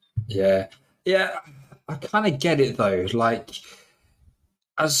that. Yeah. I kind of get it though. Like,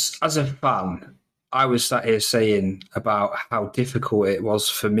 as a fan, I was sat here saying about how difficult it was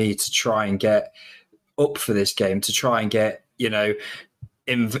for me to try and get up for this game, to try and get,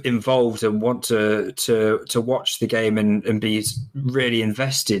 involved and want to watch the game and be really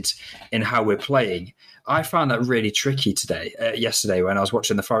invested in how we're playing. I found that really tricky yesterday when I was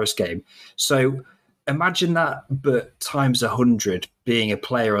watching the Forest game. So imagine that, but times 100, being a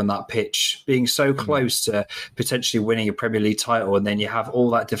player on that pitch, being so close to potentially winning a Premier League title, and then you have all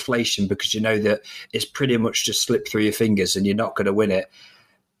that deflation because you know that it's pretty much just slipped through your fingers and you're not going to win it.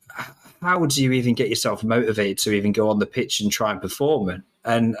 How do you even get yourself motivated to even go on the pitch and try and perform?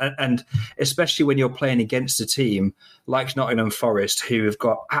 And especially when you're playing against a team like Nottingham Forest, who have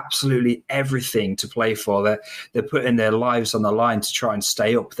got absolutely everything to play for. They're putting their lives on the line to try and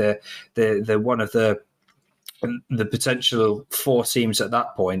stay up. They're one of the potential 4 teams at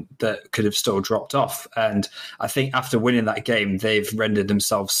that point that could have still dropped off. And I think after winning that game, they've rendered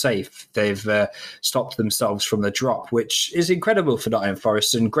themselves safe. They've stopped themselves from the drop, which is incredible for Nottingham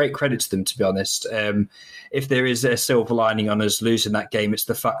Forest, and great credit to them, to be honest. If there is a silver lining on us losing that game, it's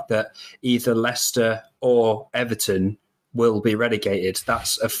the fact that either Leicester or Everton will be relegated.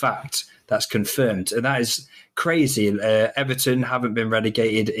 That's a fact. That's confirmed. And that is crazy. Everton haven't been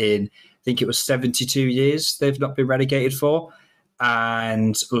relegated in, I think it was 72 years they've not been relegated for.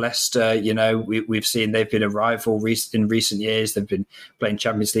 And Leicester, we've seen they've been a rival in recent years. They've been playing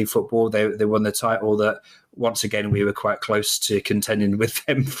Champions League football. They won the title that, once again, we were quite close to contending with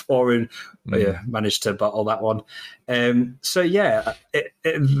them for, and managed to bottle that one. That's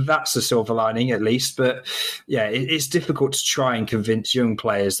a silver lining at least. But yeah, it's difficult to try and convince young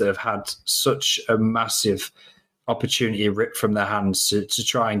players that have had such a massive opportunity ripped from their hands to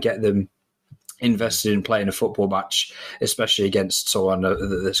try and get them invested in playing a football match, especially against someone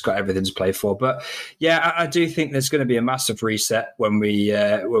that's got everything to play for. But yeah, I do think there's going to be a massive reset when we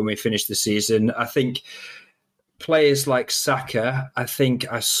finish the season. I think players like Saka, I think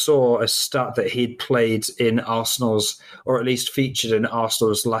I saw a stat that he'd played in Arsenal's, or at least featured in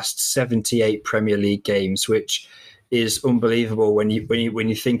Arsenal's last 78 Premier League games, which is unbelievable when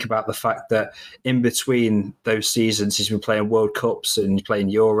you think about the fact that in between those seasons he's been playing World Cups and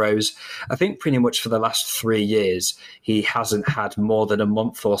playing Euros. I think pretty much for the last 3 years he hasn't had more than a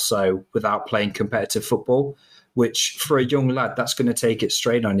month or so without playing competitive football, which for a young lad, that's going to take its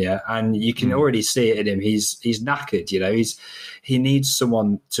strain on you. And you can already see it in him. He's knackered, he needs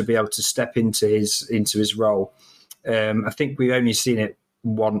someone to be able to step into his role. I think we've only seen it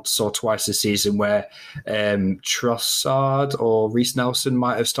once or twice this season where Trossard or Reece Nelson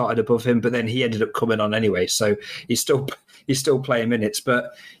might have started above him, but then he ended up coming on anyway. So he's still playing minutes.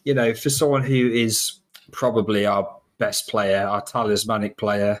 But, for someone who is probably our best player, our talismanic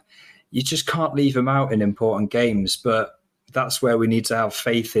player, you just can't leave him out in important games. But that's where we need to have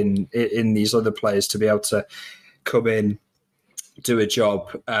faith in these other players to be able to come in, do a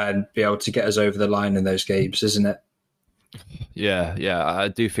job, and be able to get us over the line in those games, isn't it? Yeah, I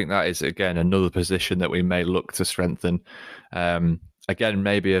do think that is, again, another position that we may look to strengthen. Again,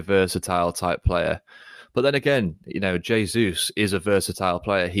 maybe a versatile type player. But then again, Jesus is a versatile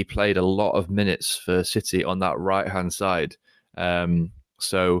player. He played a lot of minutes for City on that right-hand side.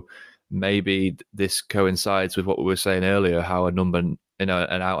 So maybe this coincides with what we were saying earlier, how an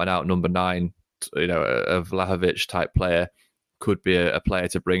out-and-out number 9, a Vlahovic type player could be a player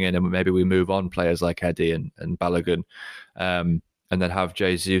to bring in, and maybe we move on players like Eddie and Balogun, and then have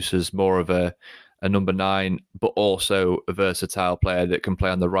Jesus as more of a number 9, but also a versatile player that can play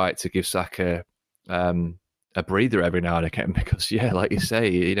on the right to give Saka a breather every now and again. Because, like you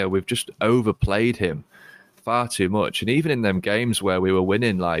say, we've just overplayed him far too much. And even in them games where we were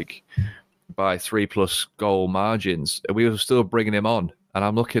winning like by 3+ goal margins, we were still bringing him on. And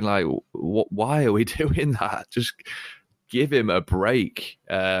I'm looking like, why are we doing that? Just give him a break.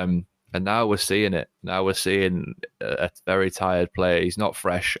 And now we're seeing it. Now we're seeing a very tired player. He's not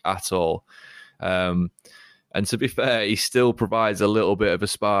fresh at all. And to be fair, he still provides a little bit of a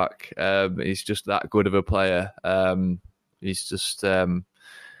spark. He's just that good of a player. He's just,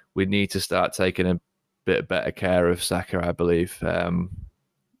 we need to start taking a bit better care of Saka, I believe. And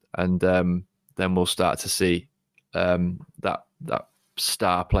then we'll start to see that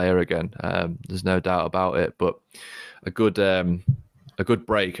star player again. There's no doubt about it. But a good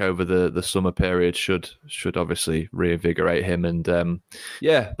break over the summer period should obviously reinvigorate him. And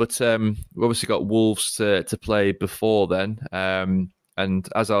but we've obviously got Wolves to play before then. And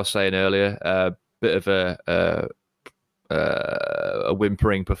as I was saying earlier, a bit of a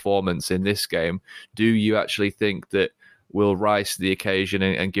whimpering performance in this game. Do you actually think that we'll rise to the occasion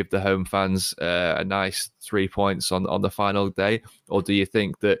and give the home fans a nice 3 points on the final day? Or do you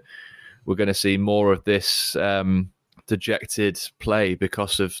think that we're going to see more of this dejected play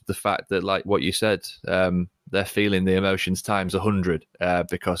because of the fact that, like what you said, they're feeling the emotions times 100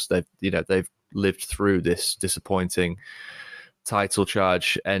 because they've lived through this disappointing title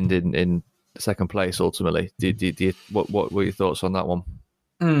charge ending in second place ultimately. What were your thoughts on that one?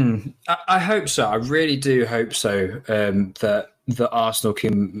 I hope so. I really do hope so. That Arsenal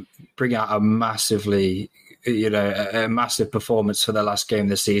can bring out a massive performance for their last game of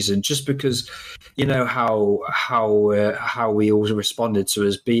the season. Just because, how we all responded to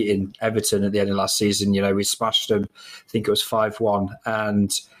us beating Everton at the end of last season. We smashed them. I think it was 5-1,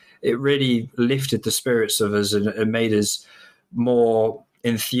 and it really lifted the spirits of us and made us more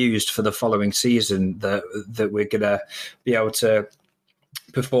enthused for the following season. That we're gonna be able to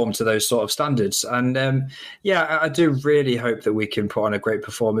perform to those sort of standards. And I do really hope that we can put on a great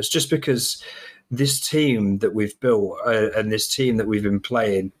performance, just because this team that we've built and this team that we've been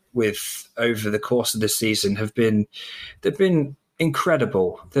playing with over the course of this season they've been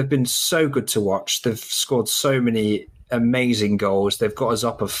incredible. They've been so good to watch. They've scored so many amazing goals. They've got us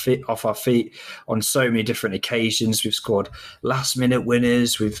off our feet on so many different occasions. We've scored last minute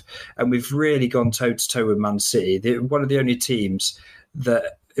winners. We've really gone toe to toe with Man City. They're one of the only teams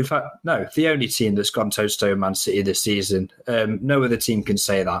that, in fact, no, the only team that's gone toe to toe with Man City this season. No other team can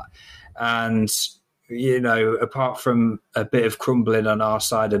say that. And, apart from a bit of crumbling on our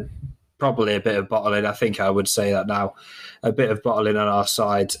side, probably a bit of bottling, I think I would say that now, a bit of bottling on our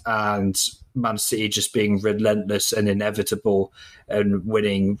side, and Man City just being relentless and inevitable and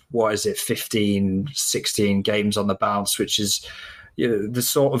winning, 15, 16 games on the bounce, which is the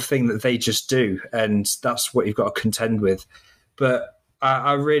sort of thing that they just do. And that's what you've got to contend with. But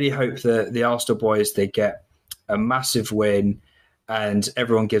I really hope that the Arsenal boys, they get a massive win and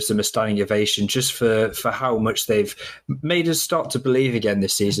everyone gives them a standing ovation, just for how much they've made us start to believe again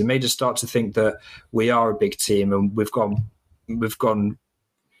this season, made us start to think that we are a big team, and we've gone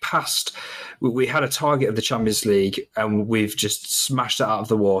past. We had a target of the Champions League and we've just smashed it out of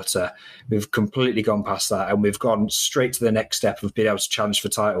the water. We've completely gone past that, and we've gone straight to the next step of being able to challenge for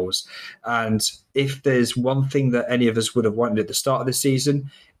titles. And if there's one thing that any of us would have wanted at the start of the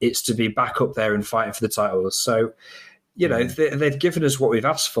season, it's to be back up there and fighting for the titles. So, they've given us what we've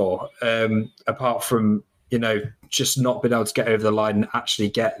asked for, apart from, just not being able to get over the line and actually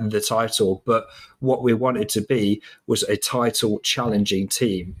get the title. But what we wanted to be was a title challenging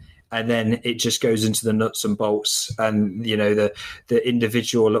team. And then it just goes into the nuts and bolts and, the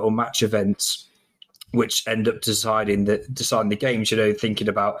individual little match events, which end up deciding the games, thinking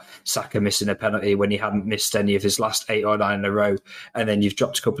about Saka missing a penalty when he hadn't missed any of his last 8 or 9 in a row. And then you've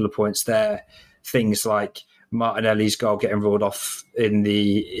dropped a couple of points there. Things like Martinelli's goal getting ruled off in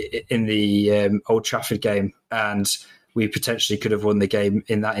the Old Trafford game, and we potentially could have won the game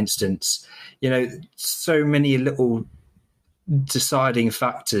in that instance. So many little deciding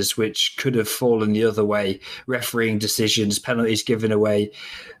factors which could have fallen the other way. Refereeing decisions, penalties given away,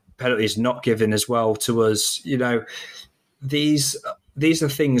 penalties not given as well to us. These are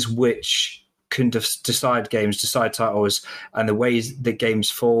things which can decide games, decide titles, and the ways that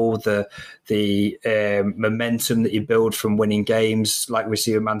games fall, the momentum that you build from winning games, like we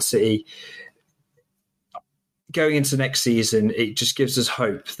see with Man City. Going into next season, it just gives us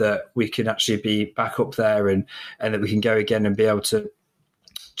hope that we can actually be back up there, and that we can go again and be able to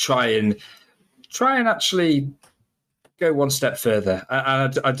try and actually go one step further.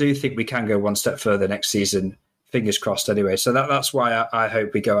 And I do think we can go one step further next season. Fingers crossed anyway. So that's why I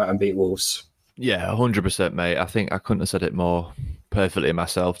hope we go out and beat Wolves. Yeah, 100%, mate. I think I couldn't have said it more perfectly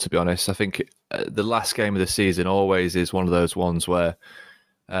myself, to be honest. I think the last game of the season always is one of those ones where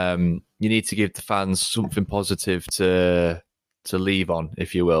you need to give the fans something positive to leave on,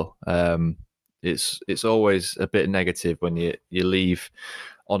 if you will. It's always a bit negative when you leave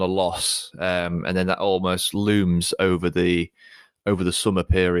on a loss, and then that almost looms over the summer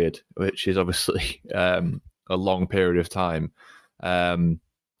period, which is obviously a long period of time.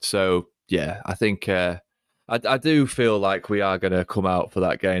 So yeah, I think I do feel like we are going to come out for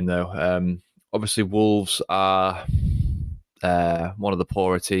that game, though. Obviously, Wolves are one of the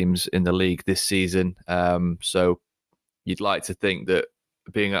poorer teams in the league this season. So you'd like to think that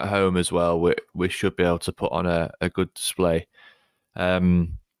being at home as well, we should be able to put on a good display.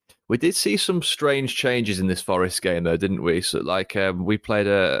 We did see some strange changes in this Forest game, though, didn't we? So, we played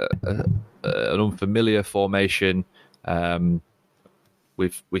an unfamiliar formation. We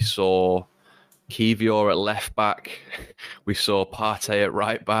saw Kivior at left back. We saw Partey at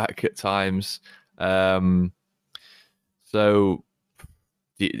right back at times. So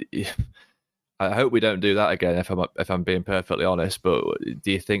I hope we don't do that again. If I'm being perfectly honest, but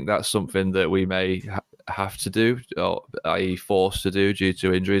do you think that's something that we may have to do, or i.e. forced to do due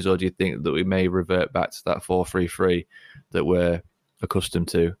to injuries, or do you think that we may revert back to that 4-3-3 that we're accustomed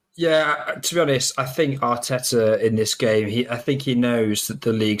to? Yeah, to be honest, I think Arteta in this game, I think he knows that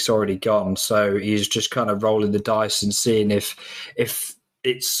the league's already gone, so he's just kind of rolling the dice and seeing if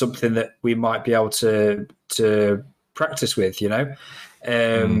it's something that we might be able to practice with.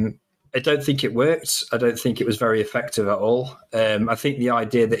 I don't think it worked. I don't think it was very effective at all. I think the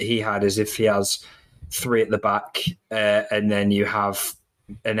idea that he had is if he has 3 at the back and then you have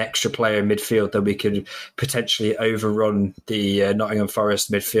an extra player in midfield, that we could potentially overrun the Nottingham Forest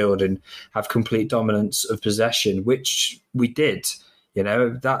midfield and have complete dominance of possession, which we did.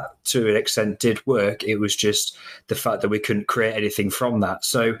 That to an extent did work. It was just the fact that we couldn't create anything from that.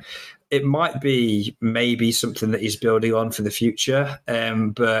 So it might be maybe something that he's building on for the future.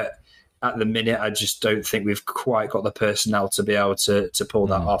 But at the minute, I just don't think we've quite got the personnel to be able to pull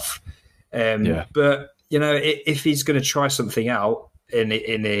that off. But, if he's going to try something out in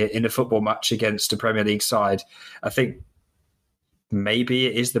a football match against a Premier League side, I think maybe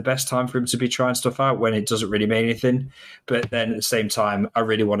it is the best time for him to be trying stuff out when it doesn't really mean anything. But then at the same time, I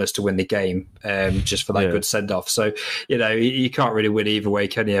really want us to win the game just for that good send-off. So, you can't really win either way,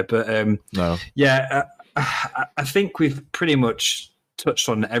 can you? But no. I think we've pretty much touched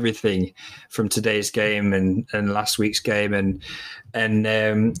on everything from today's game and last week's game. And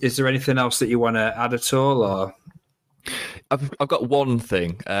is there anything else that you want to add at all? Or I've got one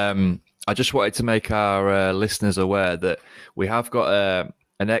thing. I just wanted to make our listeners aware that we have got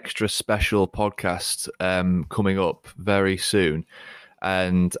an extra special podcast coming up very soon,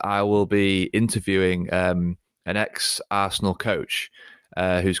 and I will be interviewing an ex-Arsenal coach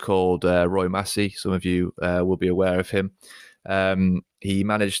who's called Roy Massey. Some of you will be aware of him. He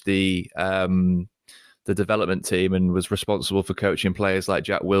managed the development team and was responsible for coaching players like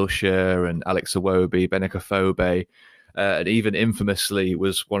Jack Wilshere and Alex Iwobi, Benik Afobe, and even infamously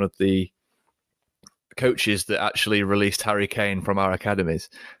was one of the coaches that actually released Harry Kane from our academy,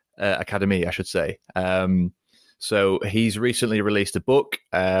 I should say. So he's recently released a book.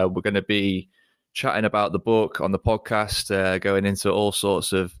 We're going to be chatting about the book on the podcast, going into all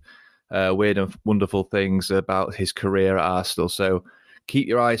sorts of weird and wonderful things about his career at Arsenal. So keep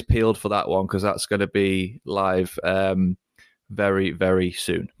your eyes peeled for that one, because that's going to be live very, very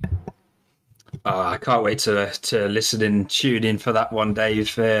soon. I can't wait to listen and tune in for that one,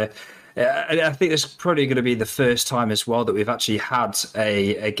 Dave. I think it's probably going to be the first time as well that we've actually had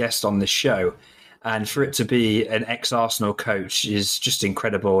a guest on the show. And for it to be an ex-Arsenal coach is just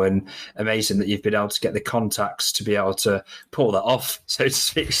incredible and amazing that you've been able to get the contacts to be able to pull that off, so to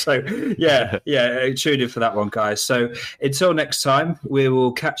speak. So, yeah, tune in for that one, guys. So until next time, we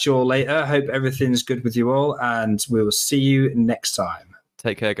will catch you all later. Hope everything's good with you all, and we will see you next time.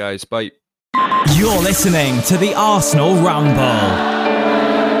 Take care, guys. Bye. You're listening to the Arsenal Ramble.